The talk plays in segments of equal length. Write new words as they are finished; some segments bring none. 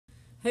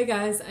Hey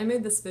guys, I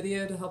made this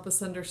video to help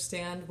us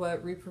understand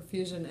what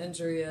reperfusion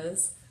injury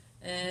is,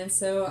 and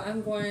so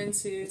I'm going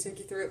to take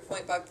you through it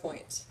point by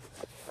point.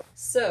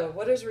 So,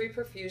 what is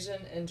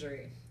reperfusion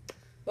injury?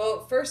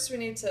 Well, first we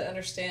need to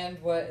understand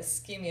what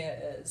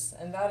ischemia is,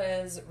 and that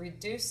is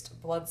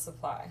reduced blood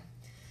supply.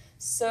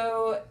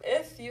 So,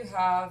 if you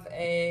have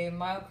a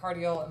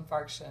myocardial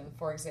infarction,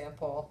 for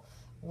example,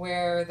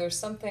 where there's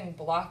something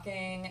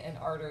blocking an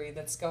artery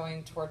that's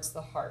going towards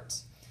the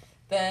heart,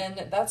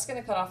 then that's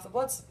going to cut off the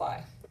blood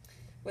supply.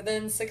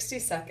 Within 60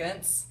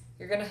 seconds,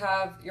 your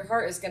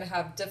heart is going to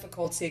have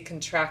difficulty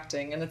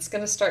contracting, and it's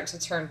going to start to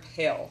turn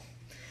pale.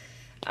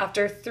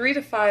 After 3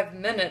 to 5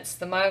 minutes,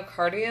 the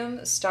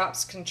myocardium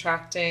stops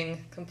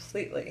contracting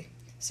completely,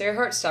 so your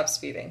heart stops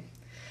beating.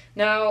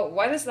 Now,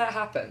 why does that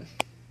happen?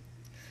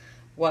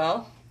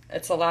 Well,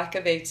 it's a lack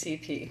of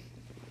ATP.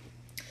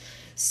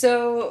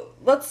 So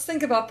let's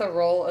think about the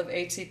role of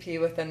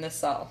ATP within the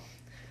cell.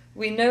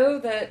 We know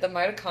that the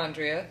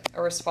mitochondria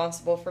are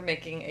responsible for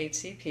making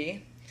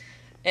ATP,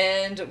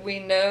 and we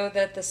know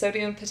that the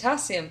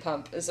sodium-potassium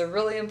pump is a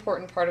really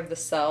important part of the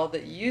cell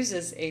that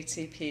uses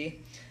ATP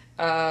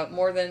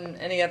more than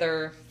any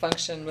other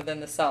function within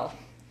the cell.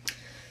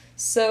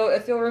 So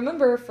if you'll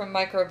remember from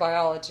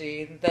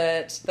microbiology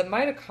that the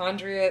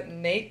mitochondria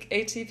make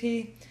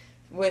ATP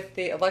with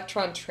the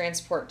electron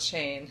transport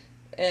chain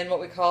in what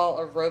we call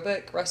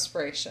aerobic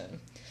respiration.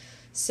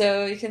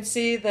 So you can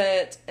see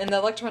that in the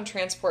electron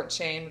transport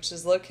chain, which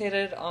is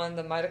located on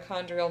the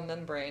mitochondrial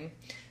membrane,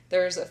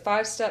 there's a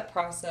 5-step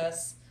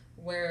process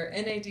where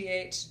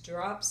NADH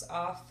drops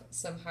off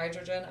some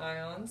hydrogen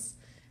ions,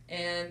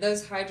 and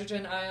those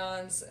hydrogen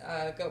ions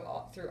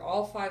go through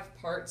all 5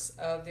 parts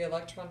of the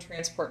electron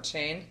transport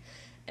chain,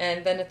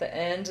 and then at the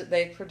end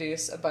they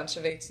produce a bunch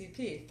of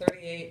ATP,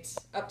 38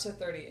 up to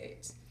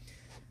 38.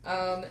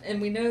 And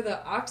we know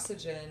that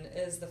oxygen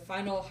is the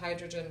final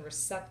hydrogen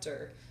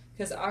receptor,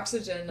 because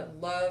oxygen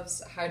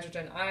loves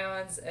hydrogen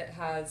ions.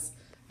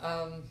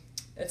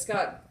 It's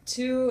got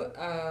two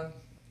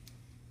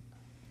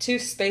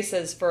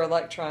spaces for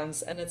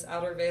electrons in its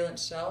outer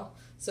valence shell,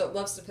 so it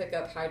loves to pick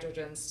up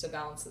hydrogens to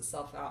balance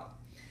itself out.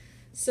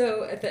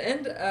 So at the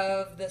end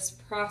of this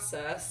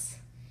process,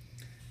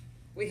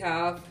 we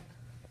have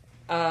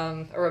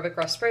aerobic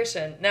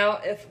respiration. Now,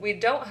 if we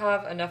don't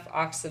have enough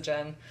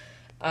oxygen,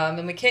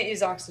 and we can't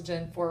use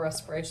oxygen for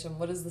respiration,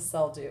 what does the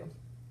cell do?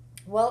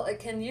 Well, it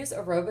can use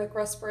aerobic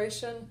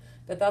respiration,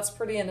 but that's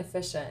pretty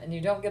inefficient, and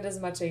you don't get as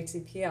much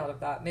ATP out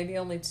of that, maybe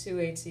only 2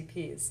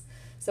 ATPs.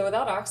 So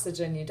without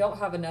oxygen, you don't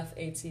have enough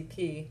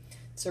ATP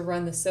to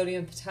run the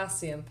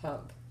sodium-potassium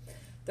pump.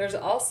 There's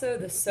also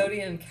the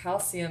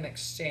sodium-calcium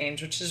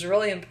exchange, which is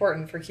really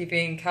important for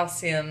keeping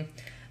calcium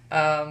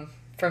from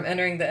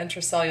entering the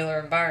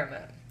intracellular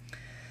environment.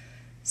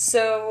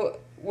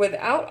 So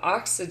without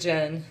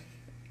oxygen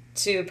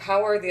to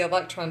power the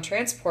electron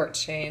transport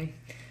chain,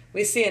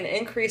 we see an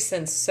increase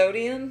in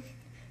sodium,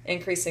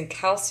 increase in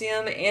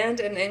calcium, and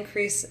an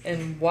increase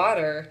in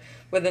water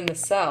within the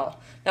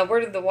cell. Now, where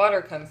did the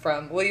water come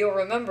from? Well, you'll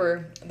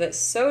remember that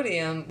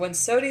when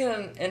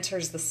sodium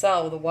enters the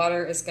cell, the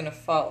water is going to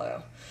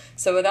follow.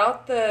 So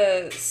without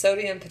the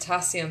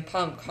sodium-potassium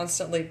pump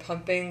constantly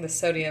pumping the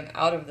sodium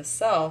out of the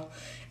cell,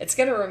 it's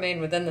going to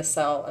remain within the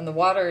cell, and the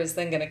water is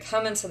then going to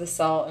come into the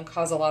cell and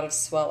cause a lot of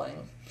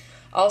swelling.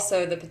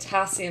 Also, the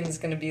potassium is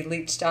going to be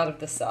leached out of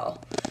the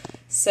cell.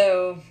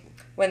 So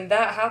when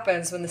that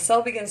happens, when the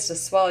cell begins to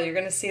swell, you're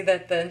going to see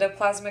that the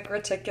endoplasmic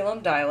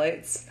reticulum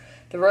dilates.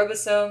 The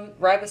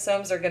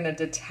ribosomes are going to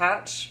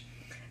detach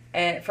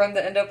from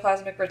the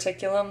endoplasmic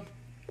reticulum,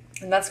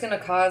 and that's going to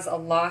cause a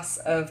loss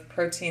of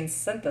protein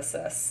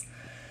synthesis.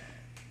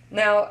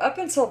 Now, up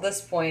until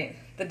this point,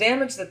 the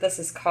damage that this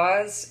has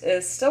caused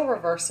is still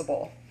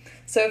reversible.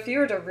 So if you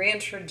were to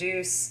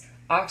reintroduce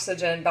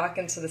oxygen back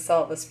into the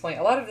cell at this point,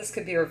 a lot of this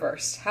could be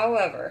reversed.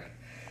 However,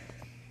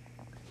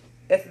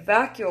 if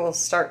vacuoles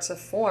start to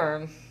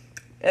form,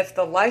 if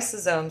the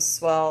lysosomes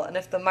swell, and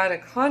if the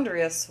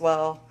mitochondria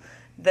swell,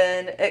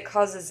 then it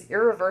causes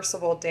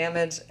irreversible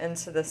damage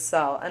into the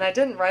cell. And I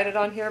didn't write it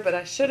on here, but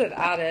I should have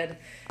added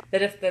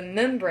that if the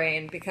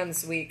membrane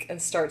becomes weak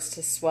and starts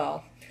to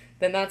swell,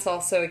 then that's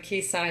also a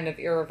key sign of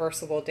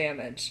irreversible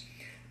damage.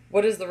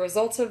 What is the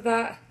result of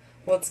that?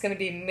 Well, it's going to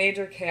be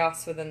major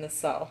chaos within the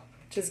cell,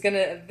 which is going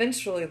to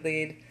eventually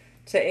lead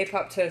to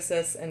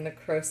apoptosis and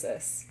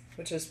necrosis,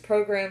 which is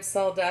programmed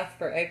cell death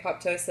for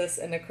apoptosis,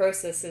 and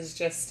necrosis is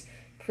just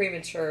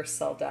premature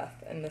cell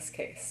death in this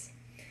case.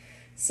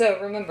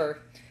 So remember,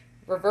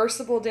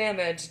 irreversible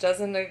damage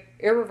doesn't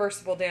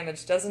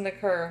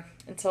occur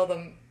until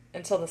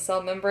the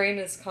cell membrane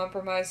is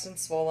compromised and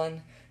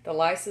swollen, the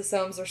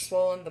lysosomes are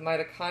swollen, the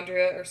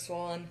mitochondria are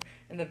swollen,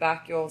 and the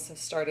vacuoles have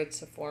started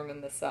to form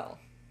in the cell.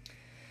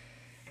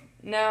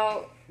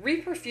 Now,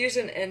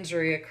 reperfusion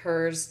injury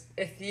occurs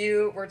if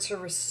you were to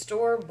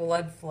restore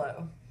blood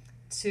flow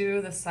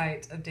to the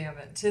site of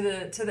damage, to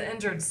the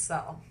injured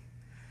cell.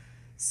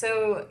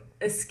 So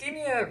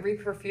ischemia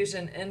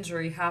reperfusion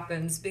injury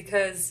happens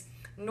because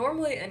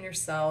normally in your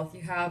cell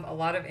you have a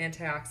lot of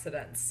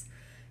antioxidants.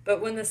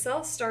 But when the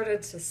cell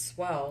started to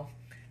swell,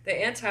 the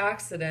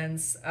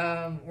antioxidants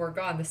were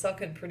gone. The cell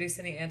couldn't produce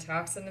any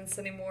antioxidants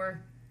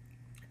anymore,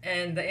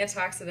 and the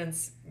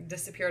antioxidants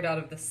disappeared out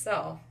of the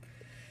cell.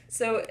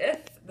 So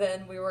if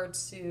then we were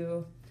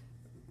to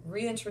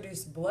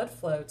reintroduce blood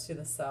flow to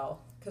the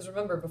cell, because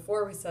remember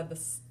before we said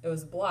this, it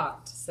was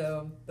blocked,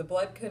 so the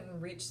blood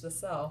couldn't reach the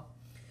cell,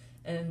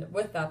 and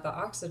with that the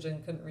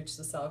oxygen couldn't reach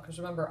the cell, because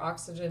remember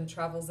oxygen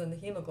travels in the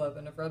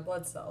hemoglobin of red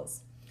blood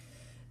cells.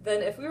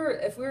 Then if we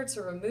were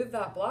to remove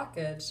that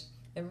blockage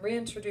and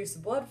reintroduce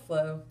blood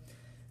flow,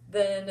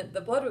 then the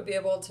blood would be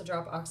able to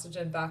drop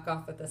oxygen back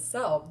off at the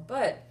cell.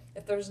 But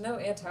if there's no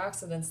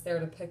antioxidants there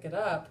to pick it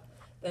up,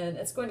 then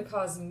it's going to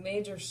cause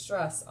major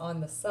stress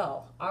on the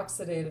cell.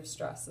 Oxidative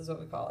stress is what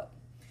we call it.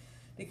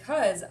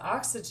 Because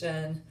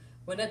oxygen,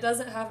 when it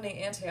doesn't have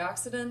any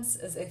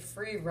antioxidants, is a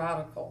free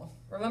radical.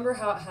 Remember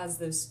how it has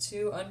those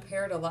two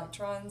unpaired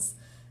electrons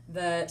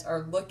that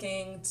are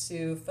looking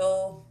to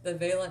fill the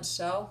valence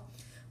shell?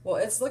 Well,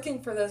 it's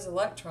looking for those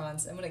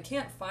electrons, and when it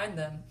can't find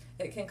them,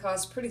 it can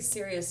cause pretty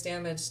serious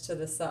damage to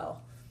the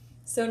cell.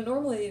 So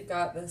normally you've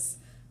got this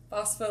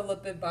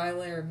phospholipid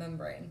bilayer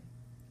membrane,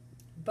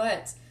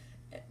 but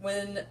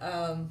when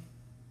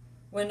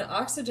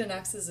oxygen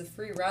acts as a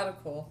free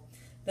radical,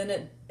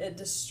 then it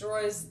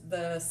destroys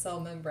the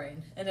cell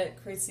membrane, and it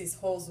creates these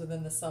holes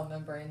within the cell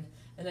membrane,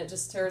 and it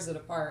just tears it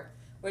apart,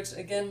 which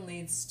again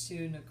leads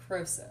to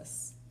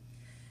necrosis.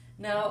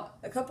 Now,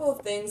 a couple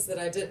of things that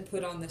I didn't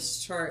put on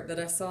this chart that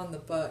I saw in the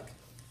book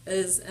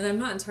is, and I'm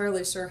not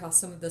entirely sure how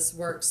some of this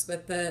works,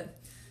 but that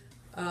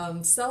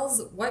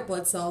white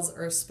blood cells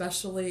are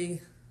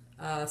especially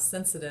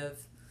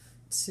sensitive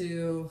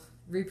to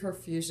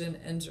reperfusion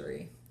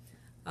injury.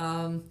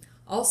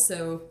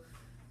 Also,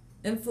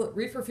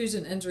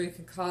 reperfusion injury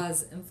can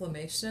cause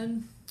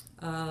inflammation.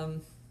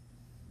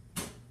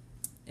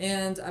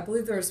 And I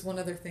believe there was one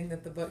other thing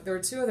that there were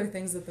two other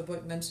things that the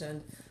book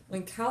mentioned.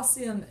 When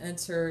calcium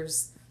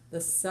enters the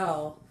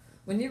cell,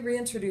 when you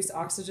reintroduce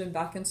oxygen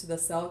back into the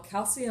cell,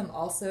 calcium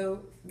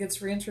also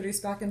gets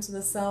reintroduced back into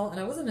the cell. And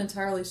I wasn't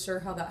entirely sure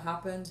how that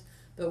happened,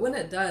 but when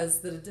it does,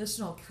 the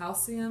additional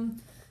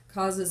calcium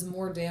causes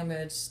more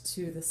damage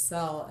to the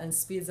cell and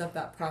speeds up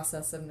that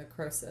process of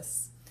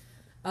necrosis.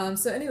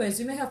 So anyways,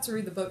 you may have to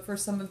read the book for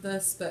some of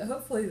this, but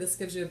hopefully this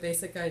gives you a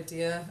basic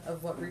idea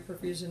of what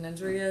reperfusion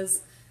injury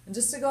is. And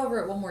just to go over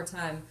it one more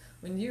time,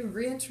 when you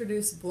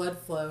reintroduce blood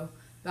flow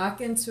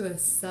back into a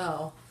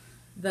cell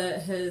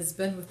that has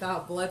been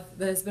without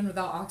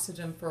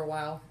oxygen for a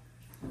while,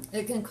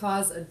 it can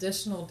cause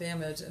additional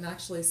damage and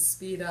actually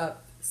speed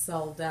up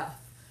cell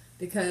death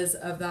because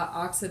of that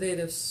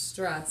oxidative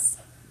stress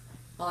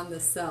on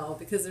the cell,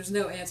 because there's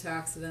no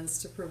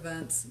antioxidants to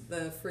prevent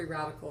the free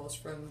radicals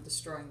from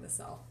destroying the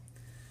cell.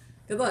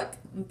 Good luck,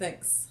 and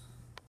thanks.